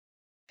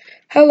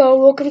Hello,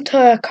 welcome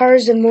to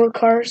Cars and More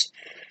Cars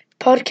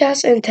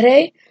podcast. And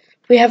today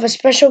we have a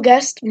special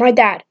guest, my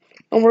dad.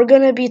 And we're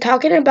going to be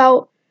talking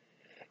about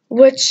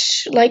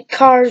which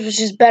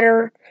is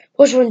better.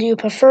 Which one do you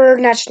prefer?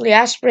 Naturally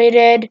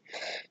aspirated,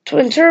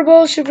 twin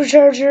turbo,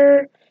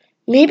 supercharger,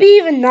 maybe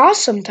even NOS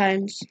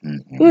sometimes.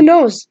 Who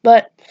knows?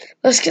 But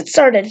let's get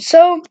started.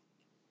 So,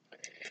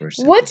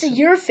 what's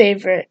your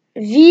favorite?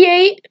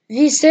 V8,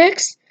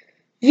 V6,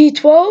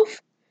 V12,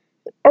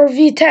 or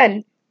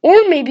V10? Or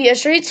maybe a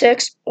straight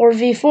 6 or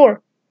V4?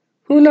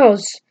 Who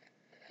knows?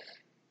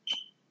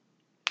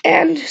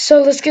 And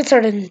so let's get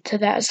started into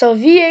that. So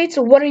V8s,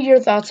 what are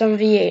your thoughts on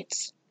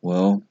V8s?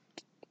 Well,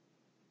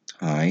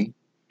 hi.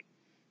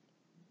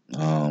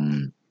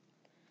 Um,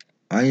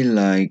 I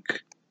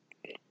like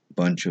a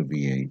bunch of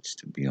V8s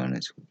to be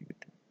honest with you.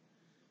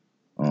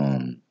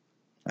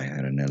 I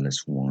had an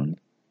LS1.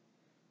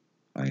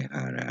 I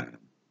had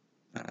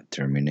a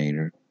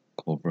Terminator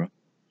Cobra.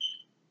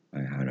 I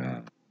had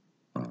a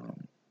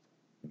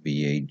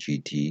V8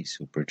 GT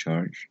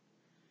supercharged.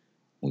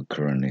 We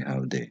currently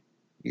have the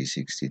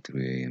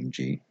E63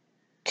 AMG.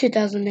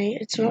 2008.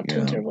 It's not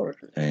twin Yeah, turbo.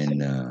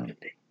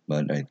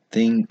 but I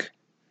think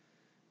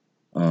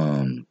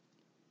um,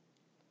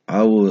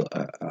 I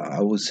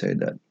would say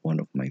that one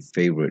of my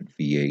favorite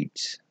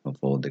V8s of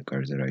all the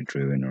cars that I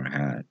driven or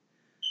had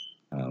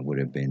would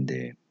have been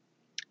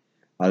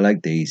I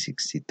like the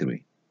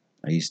E63.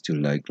 I used to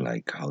like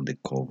how the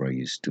Cobra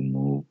used to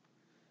move,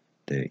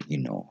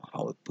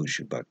 how it push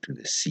you back to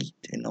the seat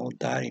and all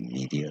that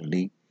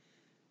immediately.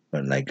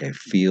 But like I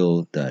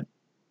feel that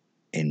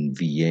in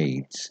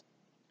V8s,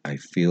 I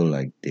feel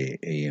like the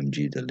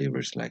AMG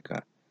delivers like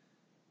a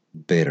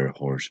better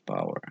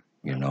horsepower,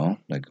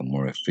 like a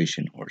more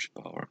efficient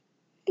horsepower.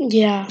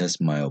 Yeah. That's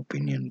my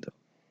opinion though.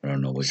 I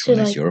don't know which So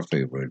one is like, your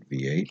favorite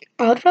V8.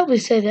 I would probably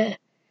say the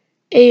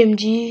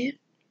AMG,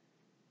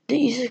 the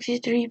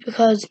E63,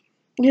 because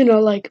there's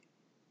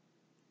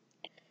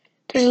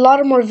a lot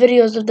of more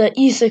videos of the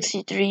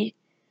E63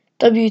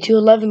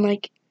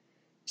 W211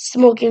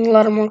 smoking a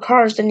lot of more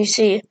cars than you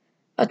see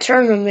a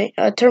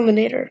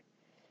Terminator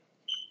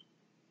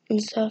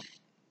and stuff.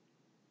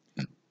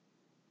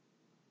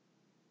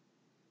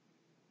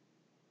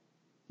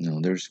 No,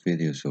 there's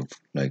videos of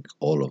like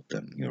all of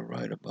them. You're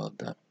right about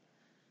that.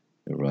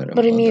 You're right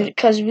But I about mean, that.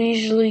 because we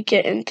usually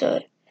get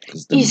into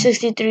Because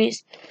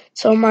E63s.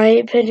 So in my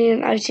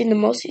opinion, I've seen the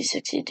most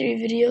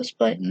E63 videos,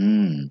 but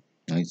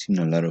I've seen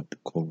a lot of the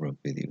Cobra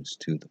videos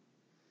too, though.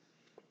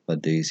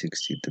 But the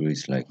A63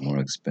 is like more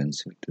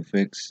expensive to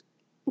fix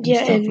and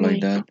yeah, stuff and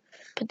like that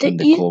but than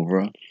the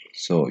Cobra.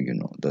 So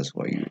that's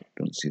why you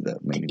don't see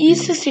that the many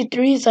videos.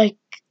 E63 is like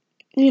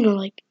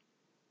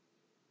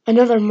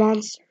another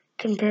monster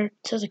compared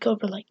to the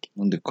Cobra.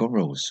 When the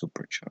Cobra was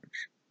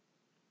supercharged.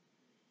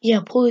 Yeah,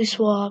 pulley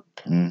swap,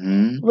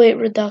 Mm-hmm. weight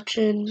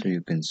reduction. So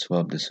you can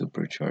swap the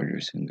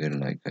superchargers and get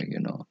like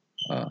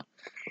a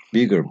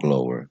bigger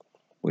blower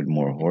with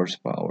more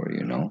horsepower.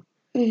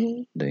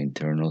 Mm-hmm. The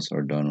internals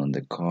are done on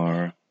the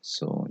car,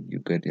 so you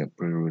get a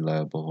pretty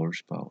reliable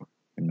horsepower,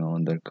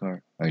 on that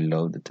car. I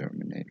love the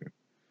Terminator.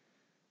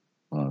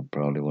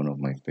 Probably one of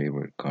my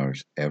favorite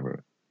cars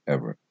ever,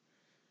 ever.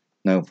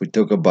 Now, if we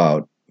talk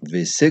about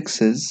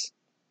V6s,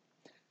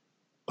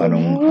 I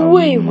don't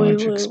have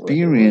much Wait.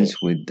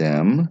 experience with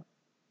them,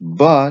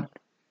 but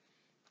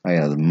I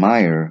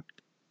admire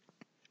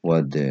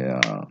what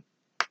the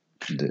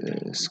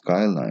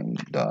Skyline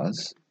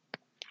does.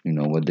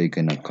 What they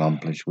can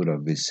accomplish with a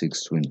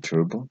V6 twin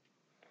turbo.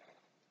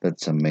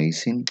 That's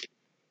amazing.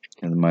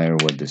 Admire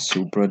what the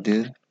Supra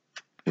did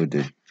with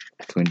the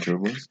twin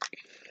turbos.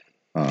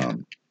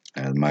 Um,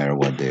 I admire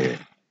what the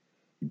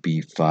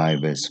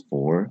B5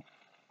 S4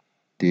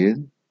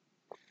 did.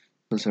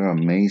 Those are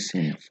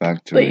amazing But you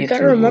factory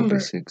gotta turbo remember,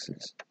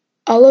 V6s.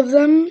 all of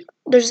them.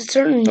 There's a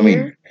certain I mean,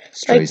 year,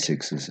 straight like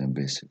sixes and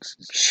V6s.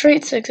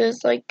 straight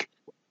sixes.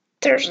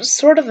 There's a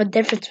sort of a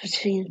difference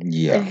between the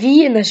Yeah,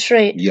 V and the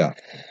straight. yeah.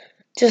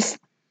 Just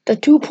the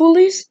two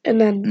pulleys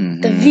and then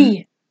the Mm-hmm.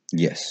 V.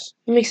 Yes.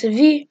 It makes a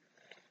V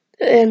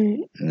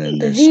and And then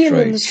the the V and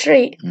then the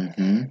straight.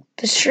 Mm-hmm.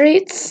 The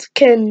straights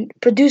can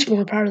produce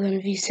more power than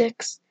a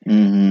V6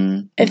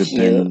 Mm-hmm.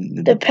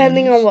 depending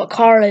Depends. on what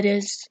car it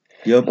is.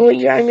 Yep. And what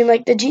year? I mean,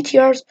 like the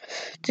GTRs,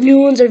 the new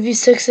ones are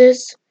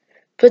V6s,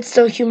 but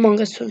still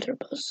humongous twin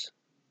turbos.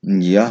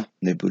 Yeah,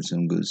 they put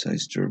some good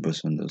sized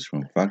turbos on those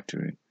from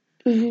factory.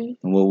 hmm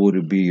And what would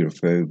it be your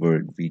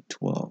favorite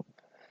V12?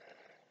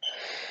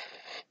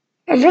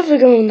 I'm probably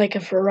going like a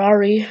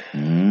Ferrari.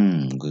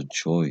 Good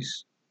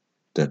choice.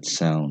 That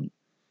sound,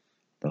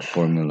 the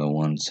Formula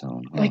One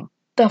sound, huh? Like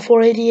the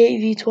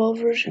 488 V12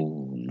 version.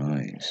 Oh,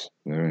 nice.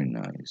 Very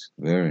nice.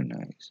 Very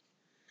nice.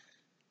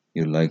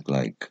 You like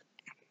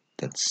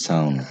that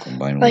sound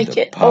combined with Like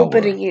the it power.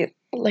 opening it.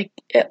 Like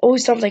it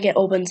always sounds like it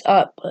opens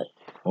up, but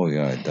Oh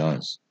yeah, it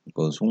does. It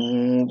goes,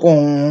 "Wong,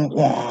 wong,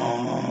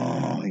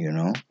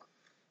 wong,"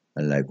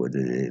 I like what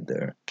they did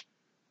there.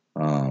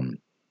 Um,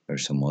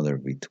 there's some other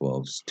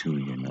V12s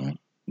too,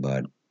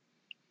 but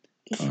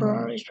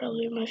Ferrari is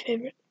probably my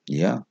favorite.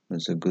 Yeah,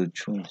 that's a good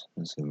choice.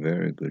 That's a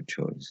very good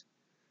choice.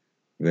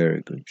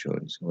 Very good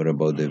choice. What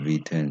about the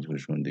V10s?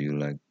 Which one do you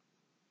like?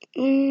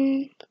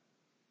 Mm,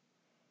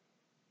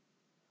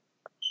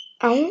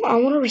 I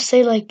want to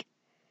say like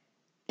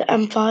the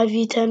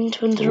M5 V10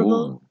 twin turbo.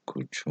 Oh,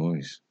 good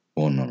choice.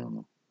 Oh,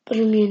 no. But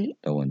I mean,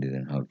 That one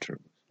didn't have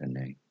turbo.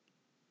 And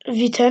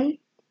V10?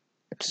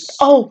 yes.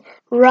 Oh,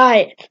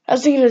 right. I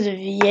was thinking of the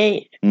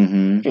V8.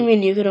 Mm-hmm. I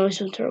mean, you could always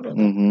twin turbo.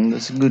 Mm-hmm.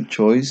 That's a good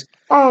choice.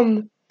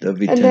 The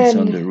V10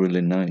 sounded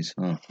really nice,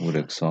 huh? With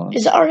exhaust.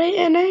 Is it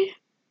R8 NA?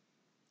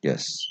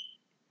 Yes.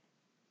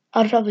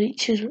 I'd probably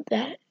choose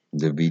that.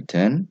 The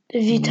V10? The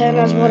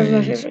V10 is one of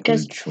my favorite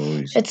because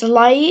it's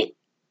light.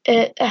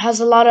 It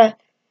has a lot of.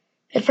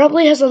 It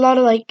probably has a lot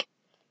of like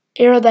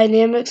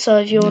aerodynamics. So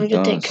if you want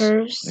to take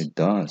curves, it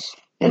does.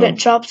 And it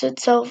drops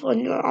itself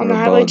on the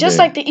highway, just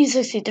like the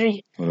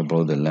E63. What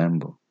about the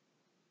Lambo?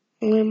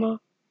 Lambo.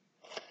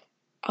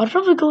 I'd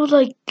probably go with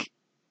like.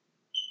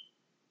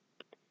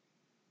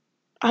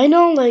 I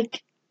know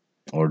like.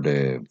 Or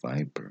the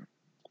Viper.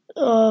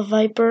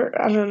 Viper.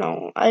 I don't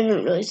know. I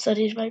haven't really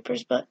studied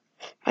Vipers, but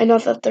I know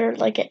that they're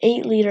like an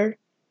 8-liter.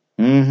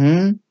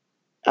 Mm-hmm.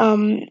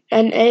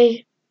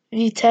 NA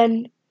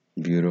V10.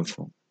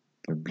 Beautiful.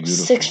 They're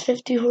beautiful.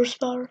 650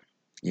 horsepower.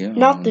 Yeah.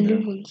 Not the new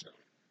ones.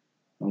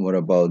 And what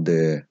about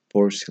the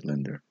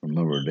 4-cylinder?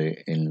 Remember the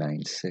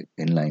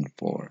inline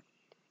 4?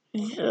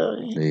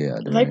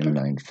 The Viper?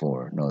 inline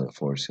 4, no, the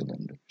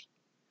 4-cylinders.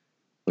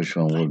 Which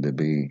one would they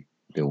be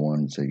the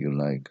ones that you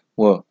like?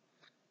 Well,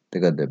 they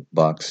got the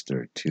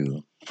Boxster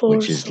too,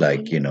 which is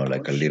like,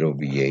 like a little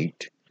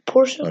V8,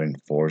 Porsche? but in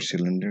 4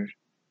 cylinders.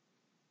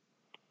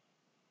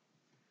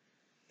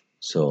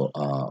 So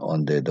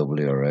on the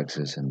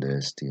WRXs and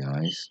the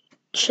STIs.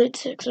 Straight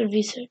 6 or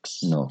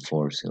V6? No,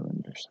 4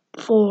 cylinders.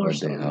 4 but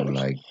cylinders. They have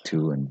like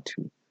 2 and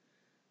 2.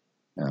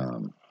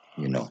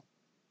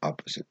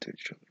 Opposite to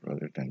each other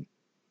rather than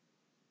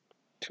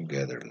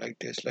together like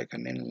this, like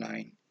an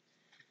inline.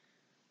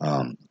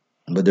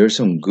 But there's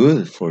some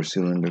good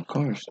 4-cylinder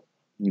cars.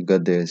 You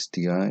got the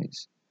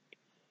STIs.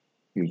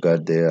 You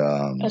got the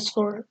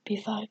S4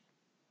 B5.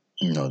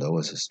 No, that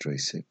was a straight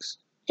 6.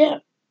 Yeah,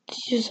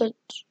 you said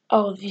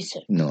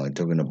V6. No, I'm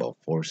talking about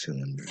 4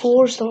 cylinders.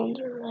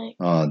 4-cylinder, right?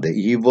 The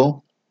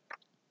Evo.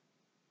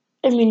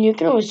 I mean, you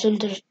could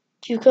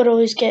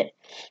always get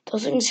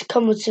those things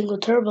come with single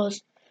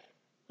turbos.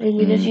 I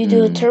mean, if you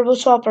do a turbo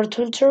swap or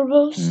twin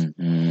turbos,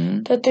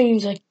 that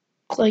thing's like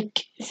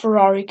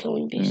Ferrari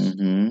killing beast.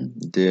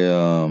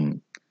 The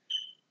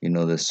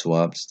the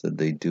swaps that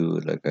they do,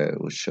 like I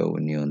was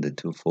showing you on the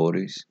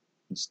 240s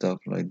and stuff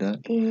like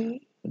that.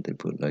 They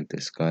put like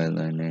the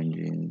Skyline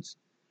engines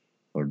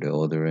or the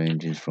other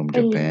engines from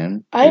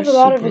Japan. I have a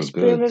lot of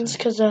experiments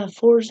because of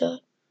Forza.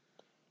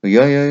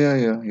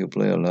 Yeah. You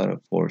play a lot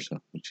of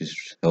Forza, which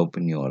is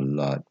helping you a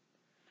lot.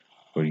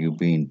 For you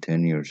being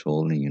 10 years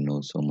old and you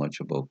know so much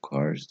about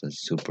cars, that's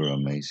super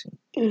amazing.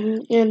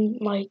 And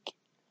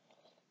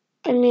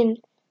I mean,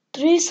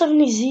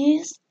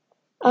 370Zs.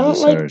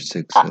 These are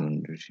 6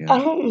 cylinders, yeah. I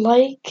don't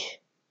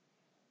like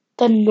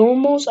the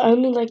normals. I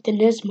only like the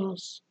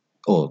Nismos.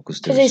 Oh,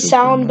 because they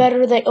sound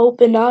better. They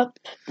open up.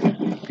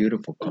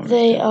 Beautiful cars.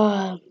 They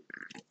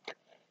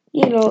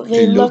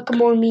they look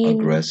more mean.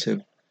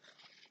 Aggressive.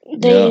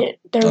 They're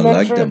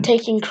meant for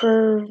taking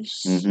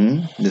curves.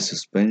 The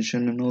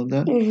suspension and all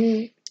that.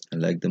 I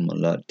like them a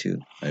lot too.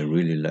 I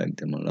really like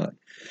them a lot.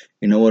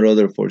 You know what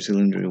other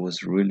 4-cylinder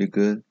was really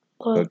good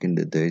back in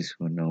the days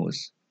when I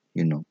was,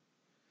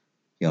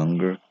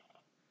 younger?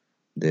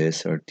 The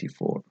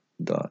SRT4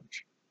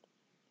 Dodge.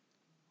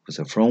 It was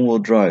a front-wheel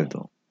drive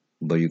though,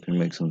 but you can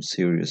make some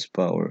serious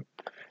power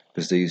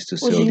because they used to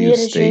sell you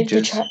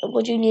stages.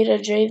 Would you need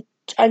a drive?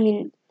 I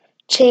mean,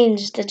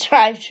 change the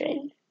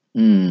drivetrain.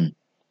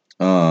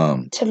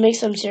 To make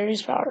some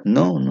serious power.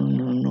 No.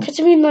 Because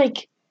I mean,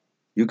 like,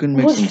 you can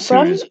make some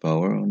serious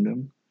power on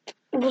them.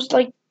 It was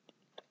like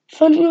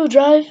front wheel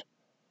drive.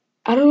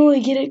 I don't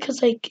really get it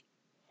because, like,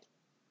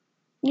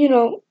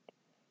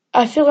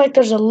 I feel like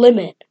there's a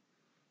limit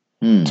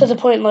to the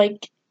point,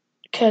 like,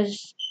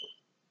 because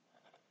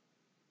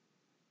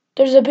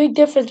there's a big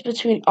difference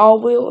between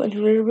all wheel and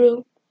rear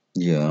wheel.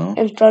 Yeah.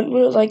 And front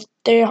wheel. Like,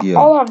 they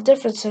all have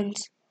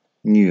differences.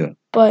 Yeah.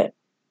 But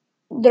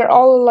they're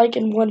all alike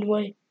in one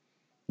way.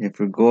 If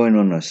you're going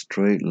on a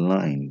straight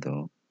line,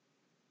 though,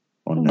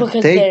 on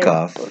a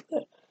takeoff,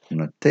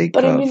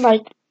 but I mean,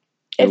 like,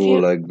 it will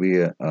like be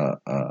a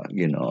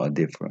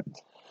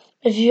difference.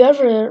 If you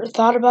ever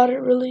thought about it,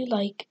 really,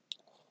 like,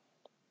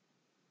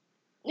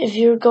 if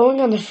you're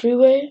going on the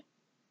freeway,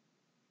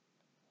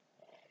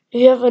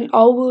 if you have an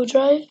all-wheel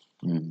drive,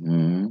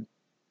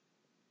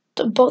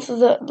 both of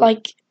the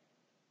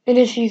and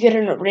if you get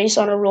in a race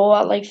on a roll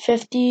at like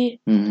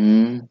 50,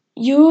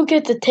 you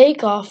get the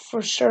takeoff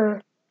for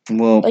sure.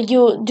 Well, like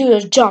you do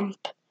a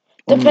jump,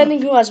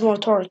 depending who has more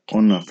torque.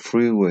 On a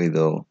freeway,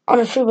 though, on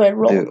a freeway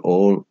roll, they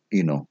all,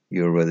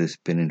 you're already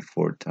spinning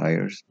 4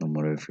 tires, no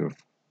matter if you're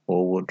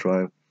all-wheel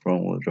drive,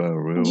 front-wheel drive,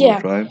 or rear-wheel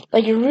drive.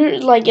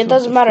 Like it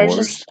doesn't matter. It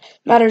just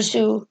matters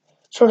who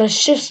sort of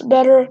shifts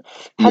better,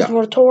 has Yeah.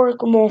 more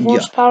torque, more Yeah.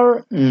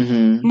 horsepower,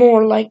 Mm-hmm.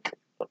 more like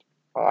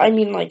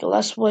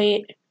less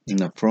weight.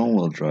 In a front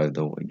wheel drive,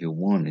 though, what you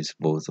want is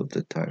both of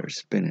the tires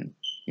spinning.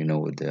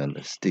 With the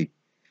LSD,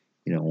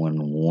 you don't want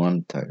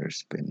one tire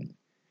spinning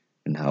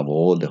and have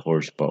all the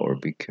horsepower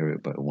be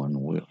carried by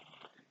one wheel.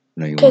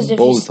 You Because want if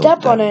you both of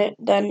step on them. it,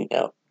 then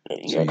So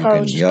your you car will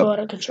can, just yep, go out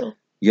of control.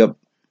 yep.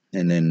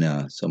 And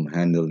then some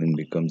handling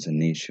becomes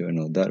an issue and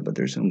all that. But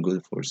there's some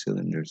good four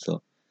cylinders.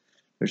 So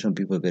there's some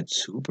people get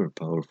super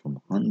power from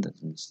Hondas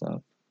and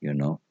stuff.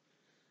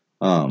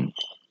 Um,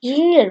 You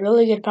can get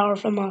really good power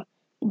from a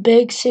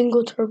big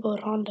single turbo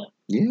Honda.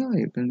 yeah,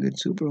 you can get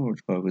super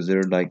horsepower because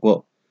they're like,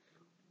 well,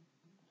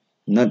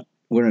 not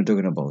we're not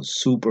talking about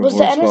super Was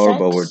the horsepower,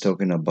 but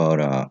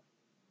NSX?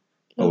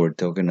 No. we're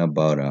talking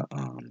about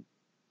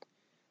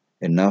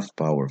enough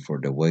power for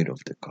the weight of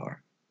the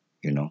car.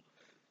 You know,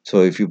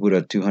 so if you put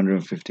a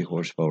 250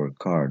 horsepower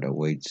car that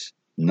weighs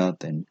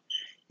nothing,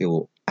 it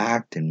will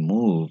act and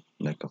move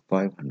like a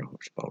 500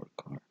 horsepower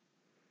car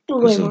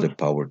Way because of more. the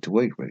power to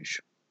weight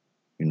ratio.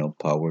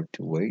 Power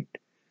to weight.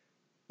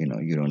 You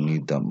don't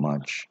need that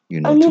much. I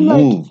To mean, like,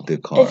 move the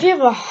car. if you have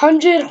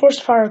 100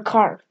 horsepower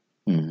car,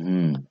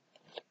 Mm-hmm.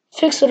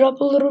 fix it up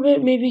a little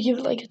bit, maybe give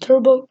it like a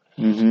turbo.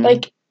 Mm-hmm.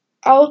 Like,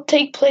 I'll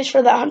take place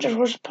for that 100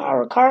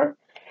 horsepower car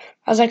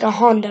as like a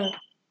Honda.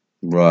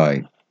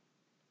 Right.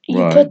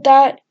 You Right. put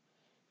that,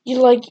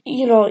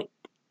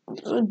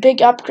 big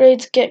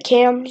upgrades, get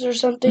cams or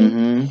something,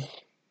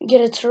 Mm-hmm.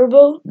 get a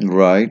turbo.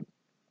 Right.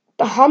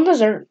 The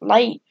Hondas are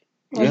light.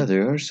 Yeah, they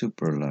are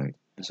super light.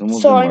 Some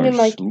of So them I are mean,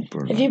 like,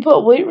 super if you light.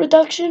 put weight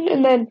reduction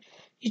and then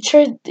you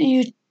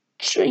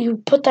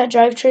put that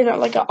drivetrain at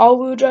like an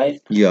all-wheel drive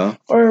Yeah.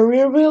 or a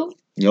rear wheel,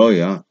 Oh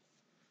yeah.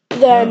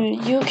 then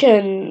you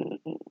can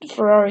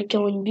Ferrari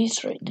killing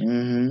beast right there.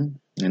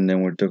 Mm-hmm. And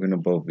then we're talking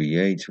about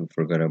V8s. We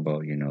forgot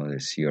about the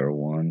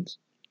CR1s.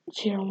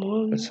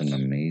 That's an CR1s.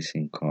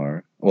 amazing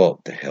car. Well,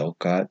 the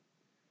Hellcat.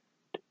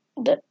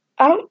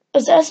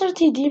 Is the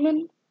SRT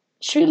Demon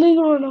street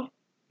legal or no?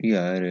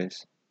 Yeah, it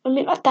is. I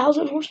mean,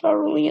 1,000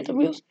 horsepower rolling at the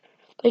wheels,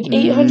 like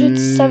 800 to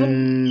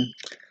 7.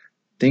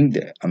 Think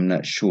that I'm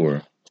not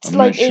sure. It's I'm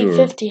not like sure,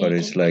 850, but I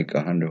it's think. like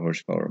 100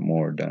 horsepower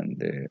more than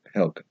the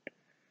Hellcat.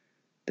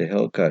 The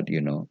Hellcat,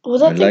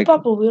 Will I that thing like.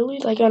 pop a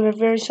wheelie like on a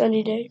very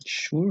sunny day?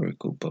 Sure, it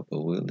could pop a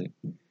wheelie.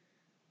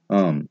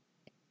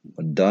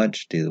 What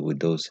Dodge did with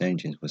those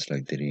engines was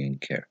like they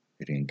didn't care.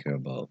 They didn't care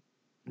about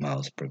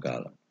miles per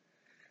gallon.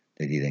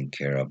 They didn't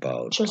care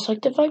about Just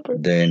like the Viper.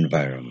 the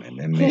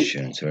environment,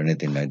 emissions, or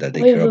anything like that.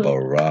 They Wait, care wait, about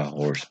wait. raw Let me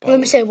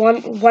horsepower. say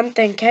one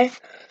thing, okay?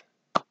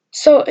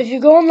 So if you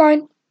go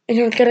online and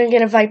you're gonna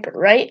get a Viper,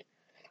 right?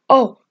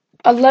 Oh,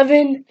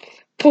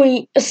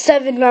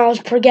 11.7 miles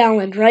per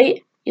gallon,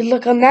 right? You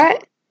look on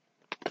that,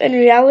 in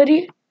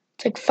reality,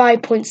 it's like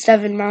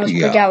 5.7 miles per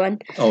Yeah. gallon.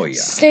 Oh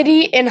yeah.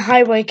 City and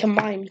highway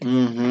combined.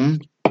 Mm-hmm.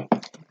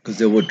 Because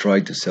they would try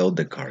to sell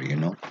the car,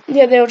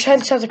 Yeah, they were trying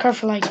to sell the car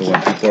for like. So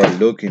when people are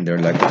looking, they're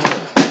like,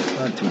 "Oh, it's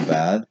not too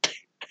bad."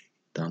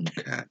 Dumb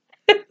cat.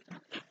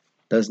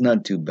 That's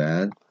not too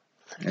bad.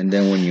 And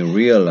then when you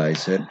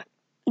realize it,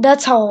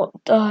 That's how.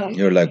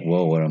 you're like,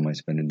 "Whoa, what am I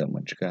spending that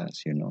much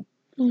gas?"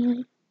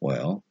 Mhm.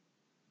 Well,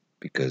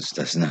 because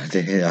that's not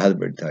the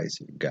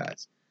advertising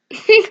gas.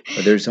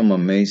 But there's some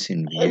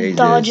amazing V8s.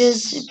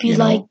 Dodges be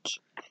like.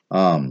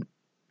 Um,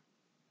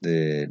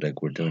 the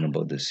like we're talking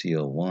about the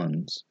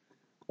CL1s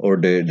or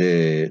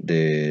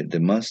the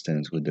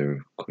Mustangs with their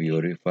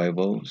Coyote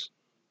 5.0s.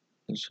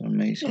 Those are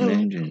amazing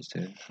engines,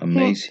 dude.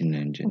 Amazing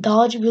engines.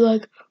 Dodge be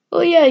like,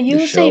 oh yeah, The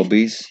you save.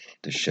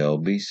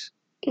 Shelbys.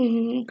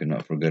 Mm-hmm.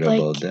 Cannot forget Like,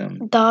 about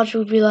them. Dodge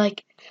would be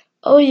like,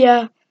 oh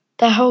yeah,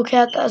 the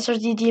Hellcat, the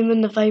SRT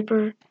Demon, the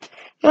Viper.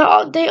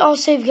 They all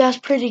save gas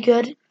pretty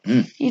good.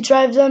 You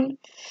drive them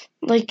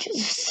like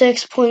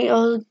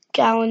 6.0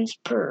 gallons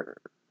per.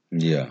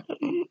 Yeah.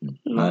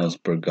 Miles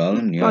per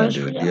gallon? Yeah, Miles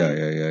per dude.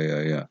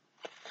 gallon. Yeah.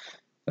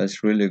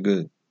 That's really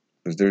good.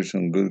 Because there's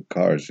some good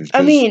cars.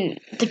 I mean,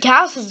 the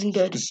gas isn't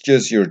good. It's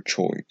just your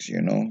choice,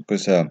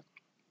 Because a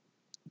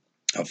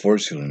four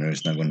cylinder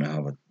is not going to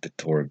have the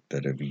torque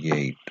that a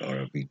V8 or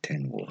a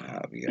V10 will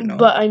have,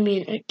 But I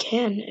mean, it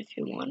can if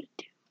you wanted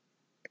to.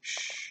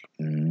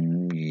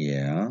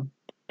 Yeah,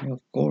 of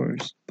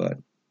course. But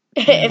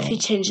If you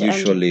change the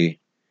engine.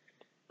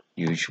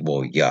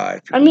 Well, yeah.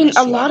 If you're I mean,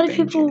 gonna a lot swap of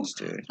people engines,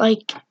 dude.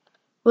 like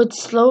with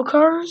slow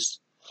cars,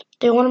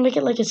 they want to make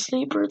it like a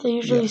sleeper. They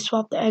usually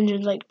swap the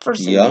engine like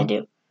first thing they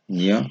do.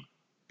 Yeah.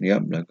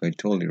 Like I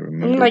told you, I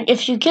remember? mean, like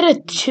if you get a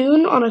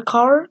tune on a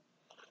car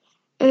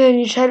and then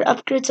you try to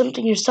upgrade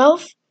something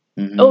yourself,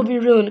 it will be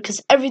ruined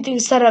because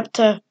everything's set up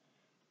to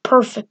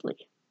perfectly.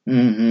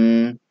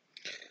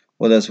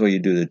 Well, that's why you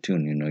do the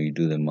tune. You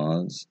do the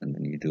mods and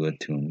then you do a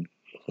tune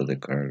so the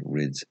car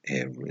reads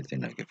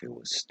everything like if it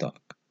was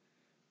stock,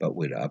 but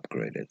with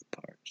upgraded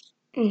parts.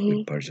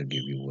 With parts that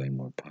give you way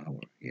more power,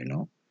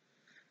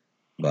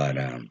 But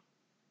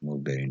we'll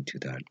get into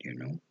that,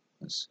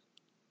 That's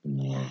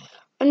more.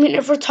 I mean,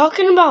 if we're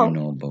talking You about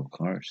know about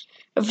cars.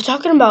 if we're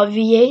talking about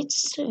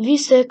V8s,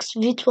 V6,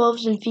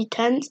 V12s, and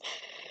V10s,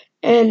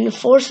 and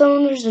 4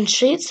 cylinders and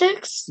straight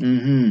six,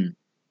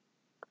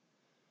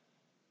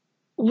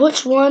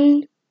 which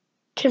one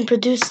can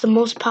produce the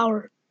most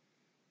power?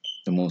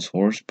 The most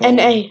horsepower.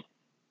 NA.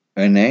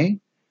 NA?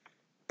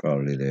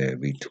 Probably the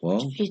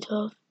V12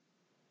 V12.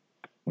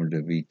 or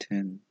the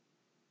V10.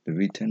 The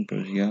V10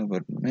 yeah,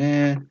 but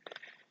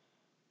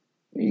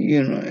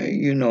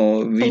you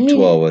know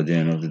V12 at the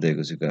end of the day,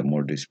 because you got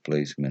more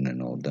displacement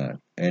and all that.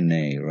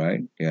 NA,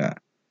 right? Yeah.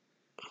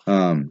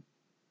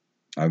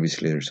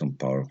 Obviously there's some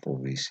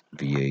powerful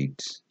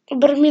V8s.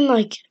 But I mean,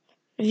 like,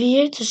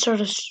 V8s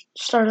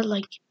started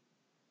like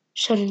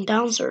shutting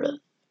down, sort of.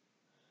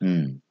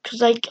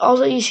 Because like all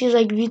that you see is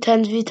like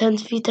V10s,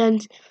 V10s,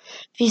 V10s,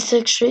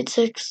 V6,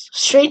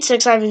 straight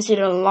six. I haven't seen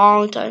it in a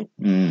long time.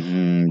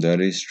 That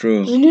is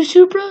true. The new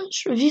Supra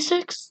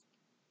V6.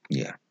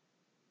 Yeah.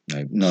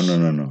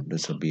 No.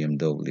 That's a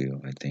BMW.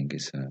 I think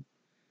it's a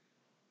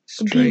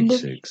straight BMW.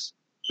 six.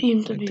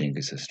 BMW. I think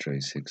it's a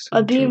straight six.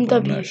 A BMW. Turbo.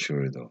 I'm not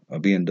sure though. A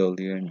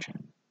BMW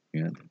engine.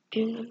 Yeah.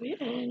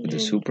 BMW engine. The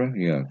Supra?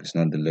 Yeah, it's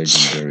not the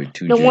legendary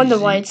 2JZ. No wonder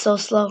why it's so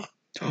slow.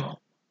 Oh,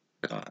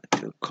 God,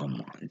 dude,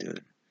 come on,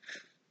 dude.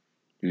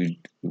 We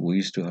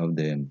used to have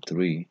the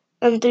M3.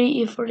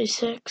 M3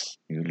 E46.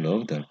 You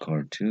love that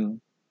car too.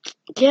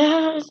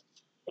 Yeah,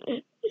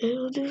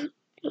 it'll do.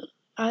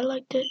 I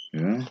liked it.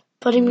 Yeah.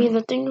 But I mean,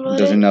 the thing about it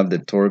doesn't have the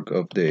torque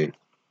of the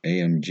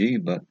AMG,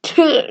 but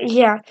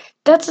yeah,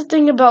 that's the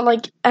thing about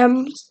like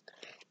M's.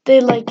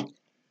 They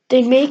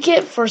make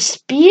it for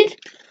speed.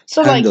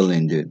 So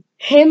handling, like dude.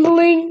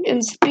 handling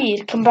and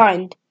speed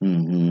combined.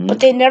 But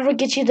they never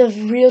get you the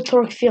real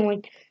torque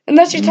feeling.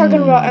 Unless you're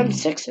talking about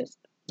M6s.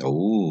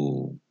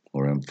 Oh,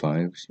 or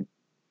M5s.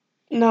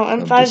 No,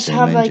 M5s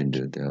have engine, like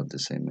dude. They have the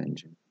same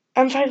engine.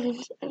 M5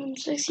 and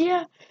M6,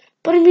 yeah.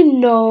 But I mean,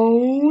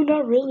 no,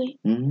 not really.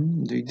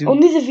 They do.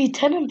 Only the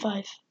V10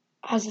 M5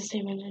 has the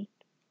same engine.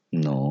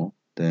 No,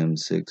 the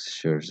M6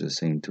 shares the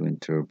same twin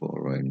turbo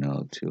right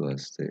now too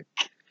as the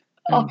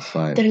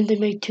M5. Didn't they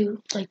make two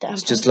like the M5?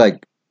 It's just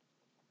like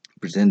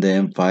pretend the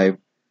M5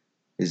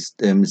 is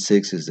the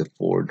M6 is the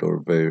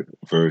 4-door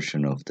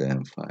version of the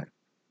M5.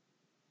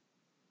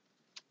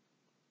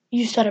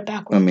 You said it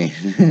backwards. I mean,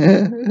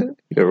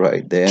 you're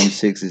right. The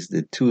M6 is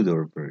the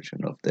 2-door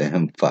version of the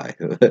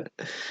M5.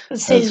 It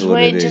saves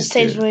weight, just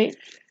saves weight.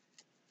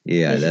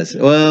 Yeah, that's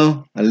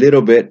well, a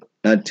little bit,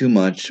 not too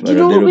much. You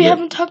know what we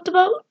haven't talked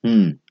about?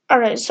 All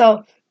right,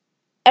 so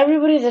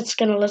everybody that's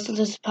gonna listen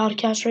to this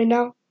podcast right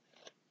now,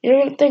 you're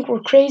gonna think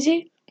we're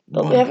crazy,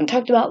 but we haven't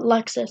talked about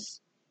Lexus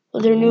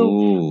with their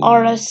new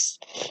RS.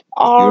 You're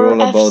all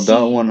about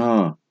that one,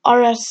 huh?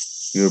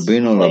 RS. You're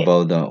being all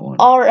about that one.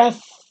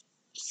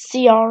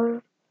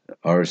 RFCR.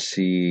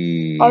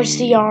 RC.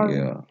 RCR.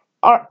 Yeah.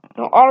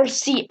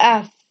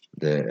 RCF.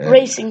 The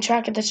racing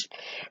track edition.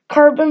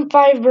 Carbon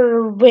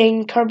fiber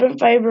wing, carbon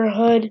fiber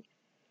hood,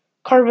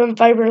 carbon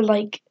fiber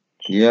like.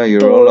 Yeah,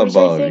 you're doors,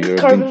 all about. You've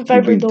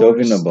been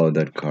talking about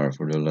that car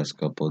for the last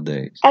couple of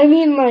days. I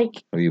mean,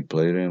 like. Have you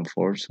played it in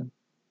Forza?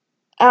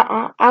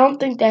 I don't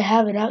think they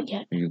have it out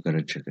yet. You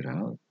gotta check it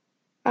out.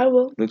 I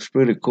will. Looks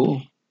pretty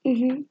cool.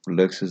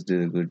 Lexus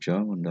did a good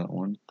job on that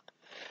one.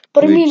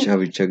 But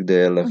have you checked the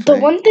LFA? The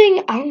one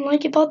thing I don't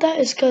like about that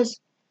is because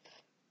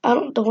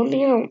the one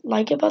thing I don't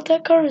like about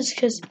that car is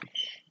because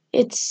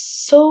it's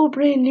so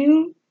brand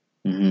new.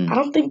 I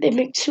don't think they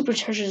make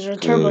superchargers or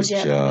turbos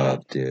yet. Good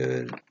job,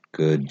 dude.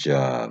 Good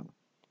job.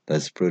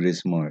 That's pretty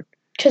smart.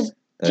 Because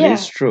that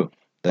is true.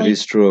 That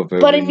is true of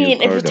every But I mean, new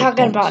car if you're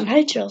talking about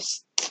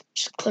nitros,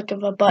 just click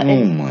of a button.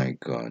 Oh my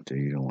God, dude,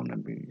 you don't want to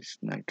be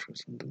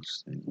nitros on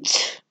those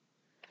things.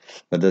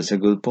 But that's a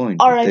good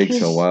point. It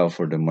takes a while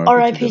for the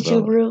market to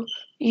develop. Subaru.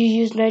 You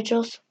use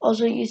nitros.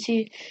 Also, you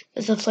see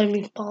there's a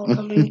flaming ball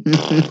coming.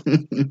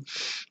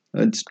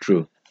 That's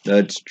true.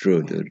 That's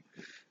true, dude.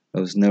 I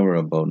was never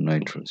about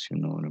nitros, you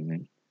know what I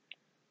mean?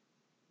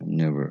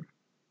 Never,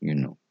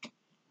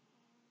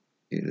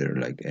 either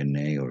like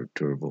NA or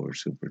turbo or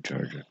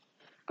supercharger.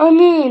 I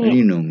mean, and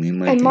you know me,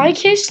 in my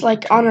case,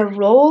 like on a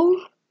roll,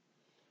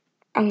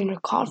 I'm gonna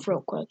cough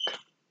real quick.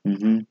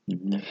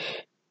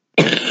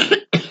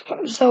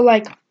 So,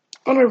 like,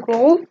 on a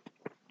roll,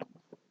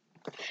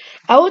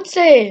 I would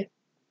say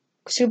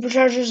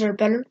superchargers are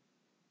better.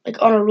 Like,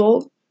 on a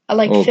roll, I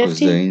like 50. Because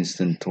the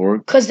instant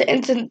torque? Because the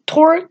instant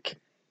torque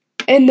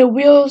and the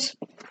wheels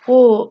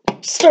will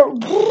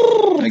start.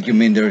 Like, you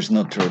mean there's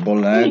no turbo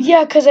lag?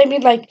 Yeah, because I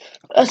mean, like,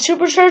 a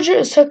supercharger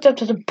is hooked up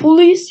to the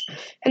pulleys,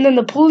 and then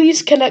the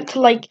pulleys connect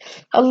to, like,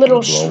 a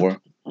little. Blower?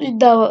 You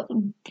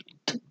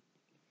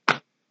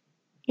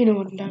know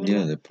what I'm talking about.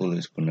 Yeah, the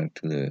pulleys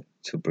connect to the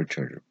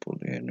supercharger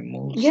pulley and it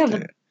moves. Yeah,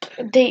 the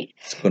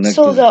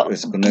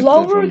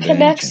blower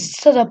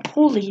connects to the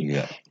pulley.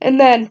 Yeah. And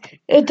then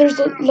there's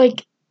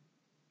like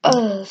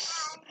a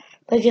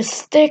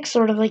stick,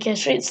 sort of like a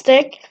straight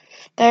stick,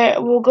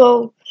 that will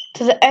go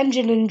to the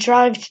engine and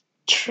drive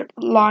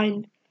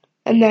line,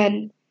 and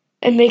then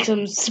it makes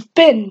them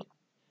spin.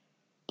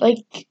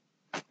 Like,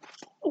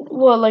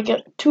 What, like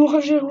a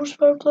 200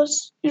 horsepower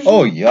plus?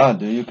 Oh Usually? yeah,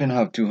 you can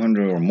have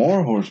 200 or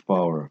more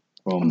horsepower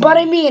from. But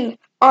I mean,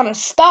 on a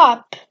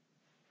stop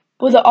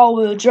with an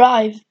all-wheel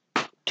drive,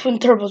 twin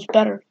turbo's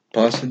better.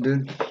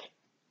 Positive.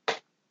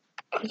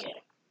 Okay.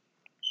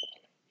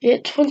 Yeah,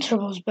 twin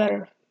turbo's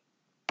better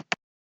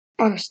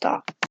on a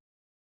stop.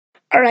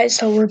 All right,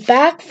 so we're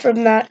back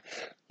from that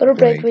little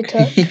break we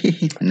took.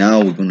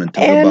 Now we're gonna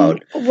talk And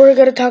about. we're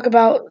gonna talk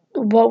about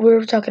what we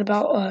were talking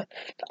about.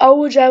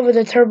 All-wheel drive with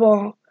a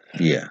turbo.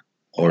 Yeah.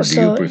 Or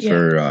do you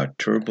prefer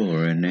turbo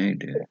or NA?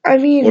 I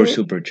mean, or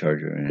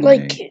supercharger NA?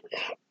 like,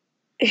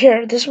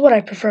 here, this is what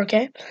I prefer,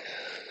 okay?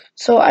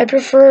 So I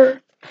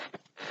prefer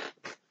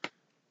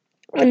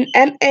an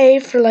NA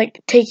for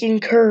like taking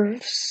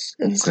curves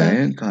and stuff.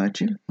 Okay,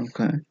 got you.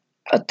 Okay.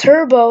 A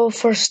turbo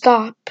for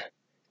stop,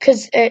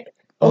 because it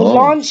will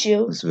launch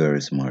you. It's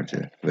very smart.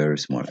 Very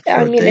smart.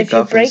 I For mean, if you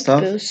takeoff and brake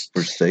stuff. boost.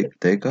 For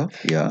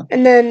takeoff, yeah.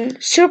 And then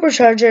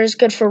supercharger is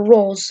good for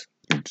rolls.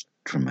 It's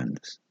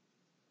tremendous.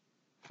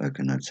 I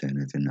cannot say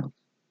anything else.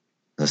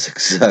 That's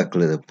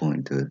exactly the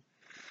point to it.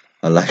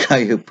 I like how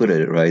you put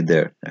it right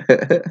there.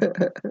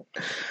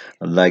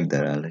 I like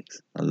that,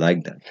 Alex. I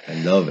like that. I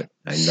love it.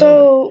 I love it.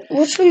 So,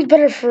 which one's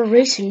better for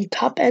racing,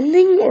 top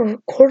ending or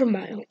quarter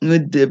mile?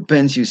 It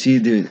depends. You see,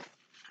 the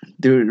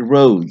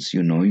roads,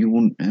 you know, you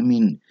won't. I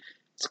mean,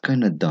 it's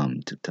kind of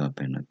dumb to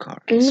top in a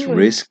car. It's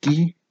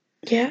risky.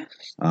 Yeah.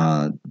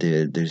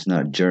 There's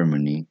not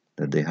Germany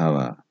that they have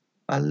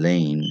a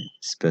lane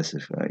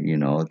specified, you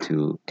know,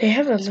 to They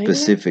have a lane.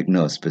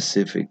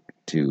 specific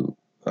to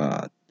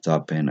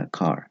top in a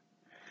car.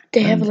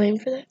 They have a lane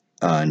for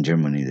that. In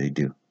Germany, they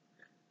do.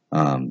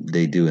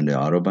 They do in the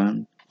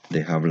autobahn.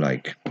 They have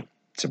like,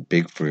 it's a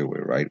big freeway,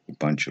 right? A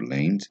bunch of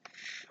lanes.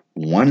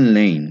 One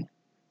lane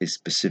is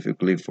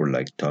specifically for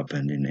like top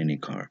end in any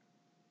car.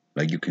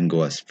 Like you can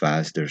go as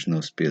fast. There's no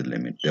speed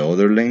limit. The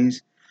other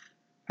lanes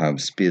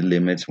have speed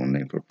limits when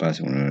they for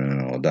passing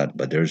and all that.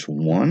 But there's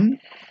one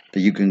that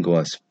you can go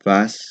as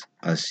fast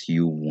as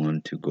you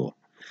want to go.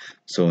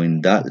 So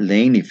in that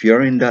lane, if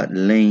you're in that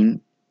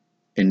lane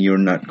and you're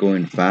not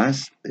going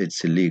fast,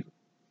 it's illegal.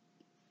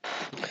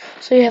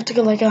 So you have to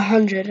go like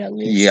 100 at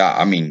least. Yeah,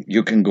 I mean,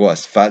 you can go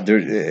as fast. There,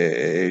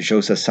 it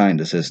shows a sign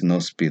that says no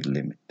speed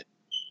limit.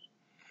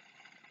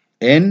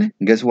 And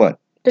guess what?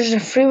 There's a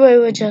freeway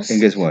with just.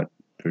 And guess what?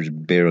 There's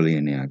barely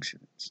any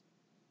accidents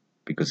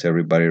because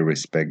everybody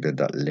respected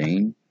that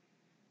lane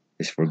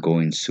is for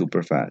going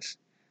super fast.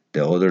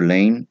 The other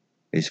lane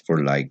is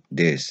for like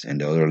this, and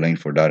the other lane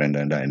for that, and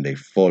then that, and they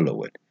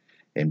follow it.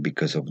 And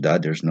because of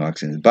that, there's no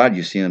accidents. But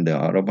you see on the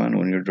autobahn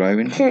when you're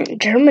driving,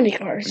 Germany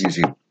cars. you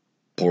see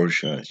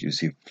Porsches, you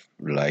see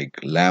like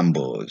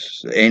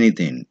Lambos,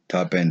 anything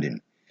top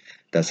ending.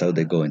 That's how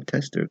they go and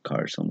test their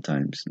cars.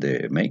 Sometimes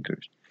the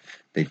makers,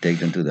 they take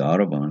them to the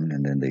autobahn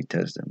and then they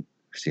test them,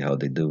 see how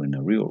they do in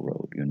a real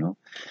road, you know.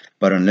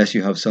 But unless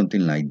you have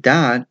something like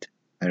that,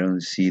 I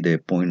don't see the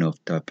point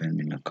of top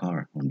ending a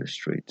car on the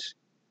streets.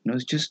 You know,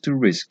 it's just too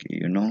risky,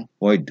 you know.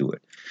 Why do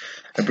it?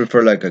 I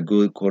prefer like a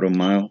good quarter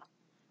mile,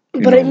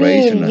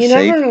 race in a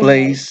safe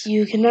place.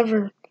 You can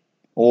never.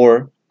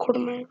 Or quarter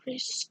mile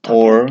race.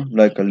 Or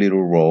like a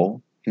little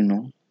roll, you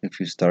know.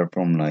 If you start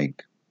from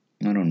like,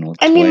 I don't know,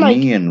 20 like,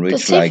 and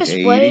reach the like safest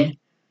 80. Way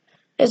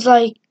is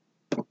like,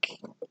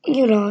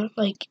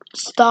 like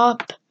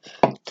stop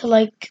to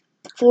like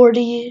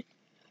 40,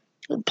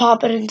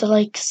 pop it into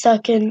like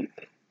second,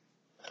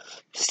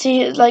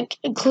 see like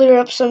clear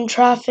up some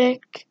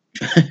traffic.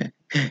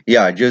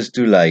 Yeah, just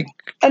do like.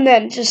 And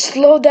then just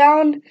slow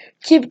down,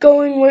 keep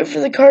going, wait for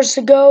the cars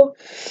to go,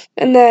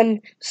 and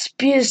then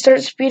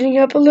start speeding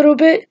up a little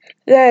bit.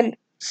 Then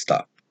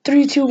stop.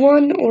 3, 2,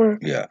 1, or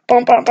yeah,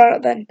 bump,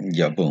 then.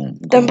 Yeah, boom.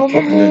 Then boom,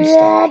 and then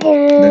stop.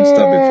 Then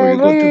stop before you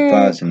go too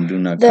fast, and do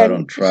not cut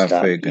on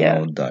traffic and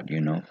all that.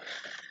 You know,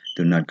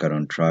 do not cut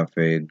on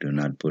traffic. Do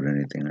not put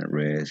anything at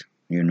risk.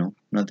 You know,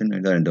 nothing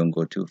like that, and don't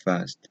go too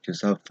fast.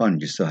 Just have fun.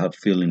 Just have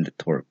feeling the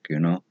torque. You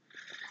know,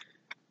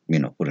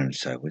 put it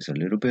sideways a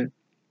little bit.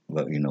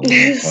 But when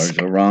the cars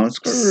are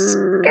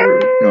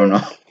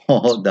around,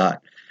 all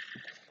that.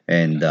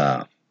 And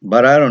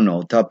but I don't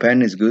know. Top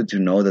end is good to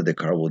know that the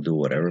car will do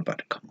whatever.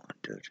 But come on,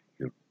 dude,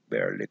 you're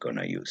barely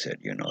gonna use it.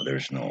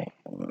 There's no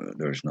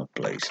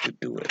place to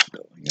do it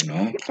though.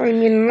 I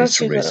mean, unless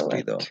It's you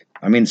risky though.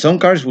 I mean, some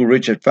cars will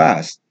reach it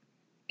fast,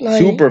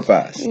 super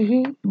fast.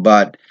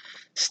 But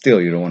still,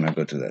 you don't want to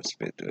go to that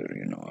speed.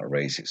 A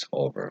race is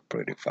over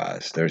pretty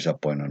fast. There's a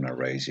point on a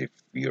race if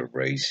you're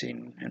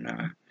racing in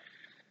a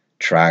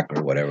track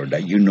or whatever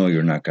that you're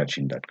not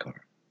catching that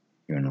car.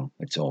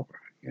 It's over.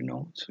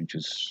 So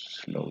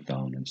just slow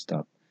down and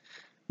stop.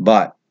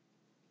 But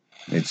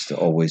it's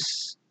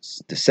always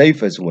the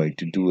safest way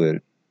to do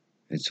it.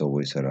 It's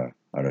always at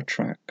a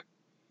track.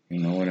 You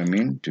know what I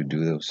mean? To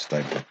do those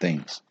type of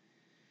things.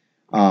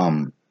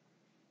 And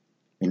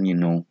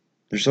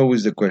there's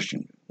always the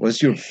question: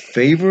 what's your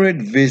favorite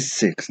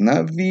V6?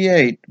 Not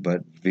V8,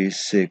 but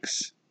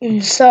V6.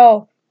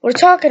 So we're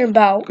talking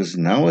about. Because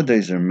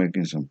nowadays they're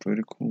making some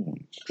pretty cool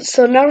ones.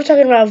 So now we're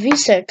talking about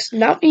V6,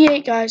 not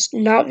V8, guys,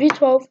 not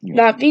V12,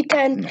 not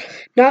V10,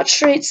 not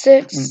straight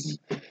 6,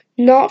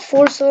 not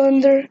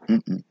 4-cylinder,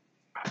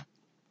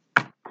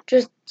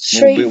 just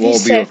straight What will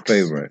V6. be your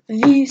favorite?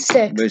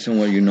 V6. Based on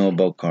what you know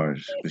about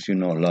cars, because you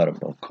know a lot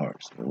about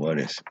cars. But what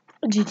is it?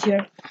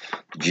 GTR.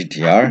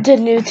 GTR? The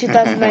new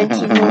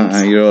 2019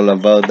 ones. You're all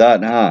about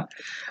that, huh?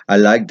 I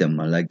like them.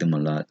 I like them a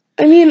lot.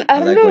 I mean, I I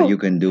don't like know. what you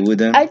can do with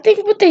them. I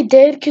think what they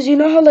did, because you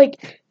know how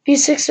like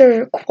V6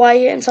 are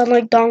quiet and sound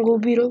like Dongle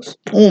Beetles?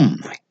 Oh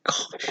my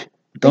gosh.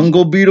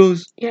 Dongle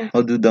Beetles? Yeah.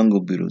 How do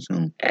Dongle Beetles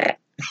sound?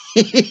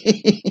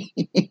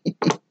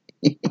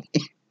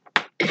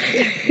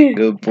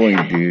 Good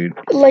point, dude.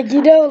 Like,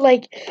 you know,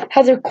 like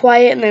how they're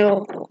quiet and they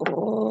go.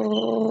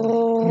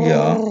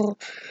 Yeah.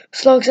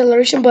 Slow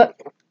acceleration, but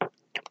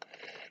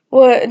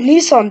what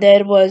Nissan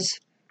did was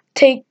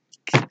take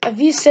a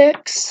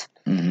V6,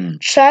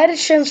 try to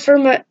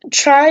transform it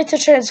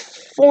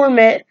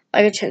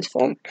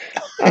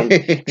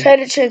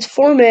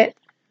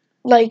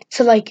like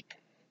to like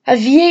a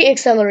V8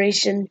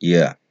 acceleration.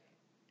 Yeah.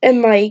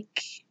 And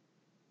like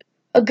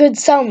a good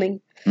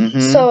sounding.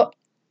 So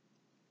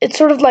it's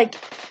sort of like,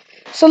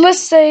 so let's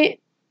say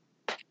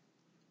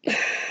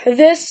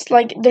this,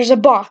 like there's a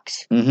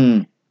box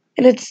and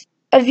it's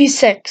a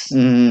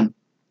V6.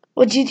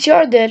 What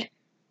GTR did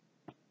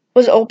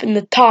was open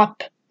the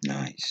top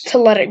to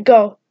let it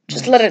go.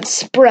 Just let it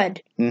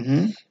spread.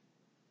 And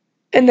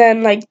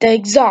then like the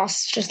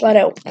exhaust, just let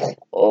it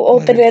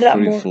open it up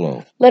more.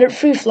 Flow. Let it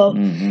free flow.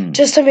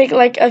 Just to make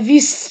like the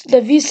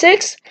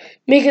V6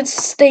 make its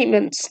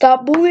statement.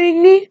 Stop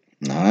bullying me.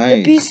 Nice.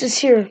 The beast is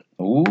here.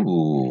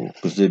 Ooh,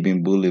 because they've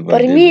been bullied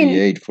by the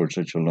V8 for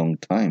such a long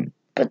time.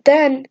 But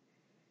then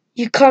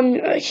you come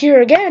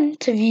here again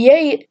to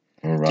V8.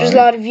 Right. There's a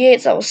lot of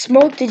V8s that will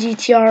smoke the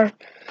GTR.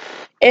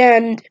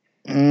 And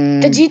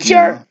the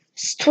GTR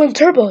is twin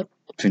turbo.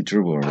 Twin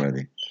turbo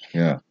already.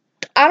 Yeah.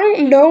 I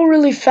don't know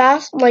really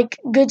fast, like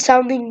good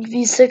sounding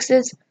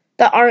V6s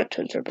that aren't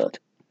twin turbo.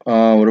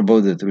 What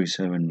about the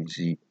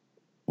 370Z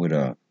with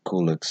a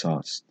cool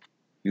exhaust?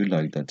 You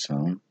like that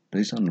sound?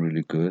 They sound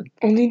really good.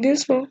 Only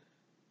Nismo.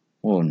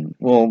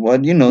 Well,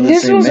 but you know the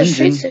Nismo's same a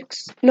straight engine.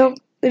 6. No,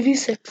 the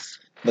V6.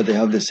 But they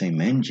have the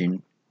same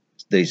engine.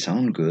 They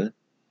sound good.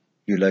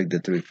 You like the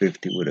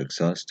 350 with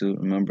exhaust too?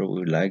 Remember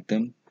we liked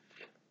them?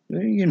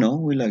 You know,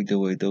 we like the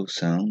way those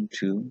sound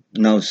too.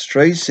 Now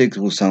straight 6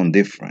 will sound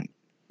different.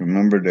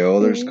 Remember the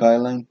other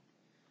Skyline?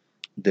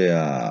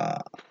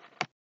 The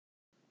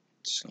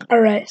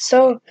Alright,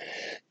 so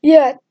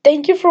yeah,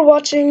 thank you for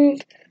watching.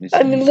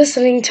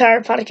 Listening to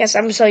our podcast.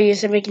 I'm so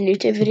used to making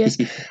YouTube videos.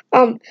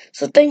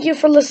 So thank you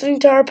for listening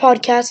to our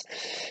podcast.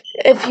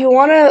 If you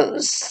wanna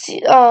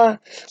see it's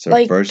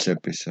our first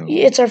episode.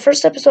 It's our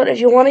first episode. If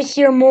you wanna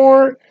hear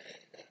more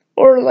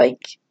or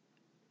like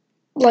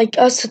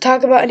us to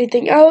talk about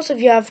anything else,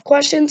 if you have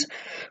questions,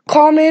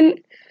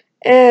 comment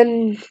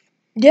and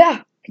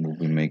yeah. We'll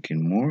be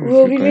making more.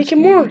 We'll be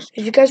making more if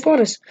you guys want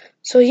us.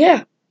 So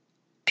yeah.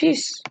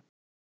 Peace.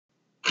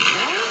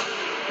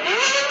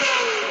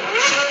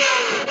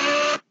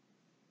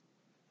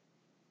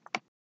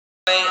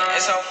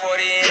 It's all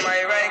 40 in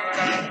my right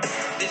car.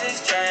 This is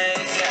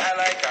strange.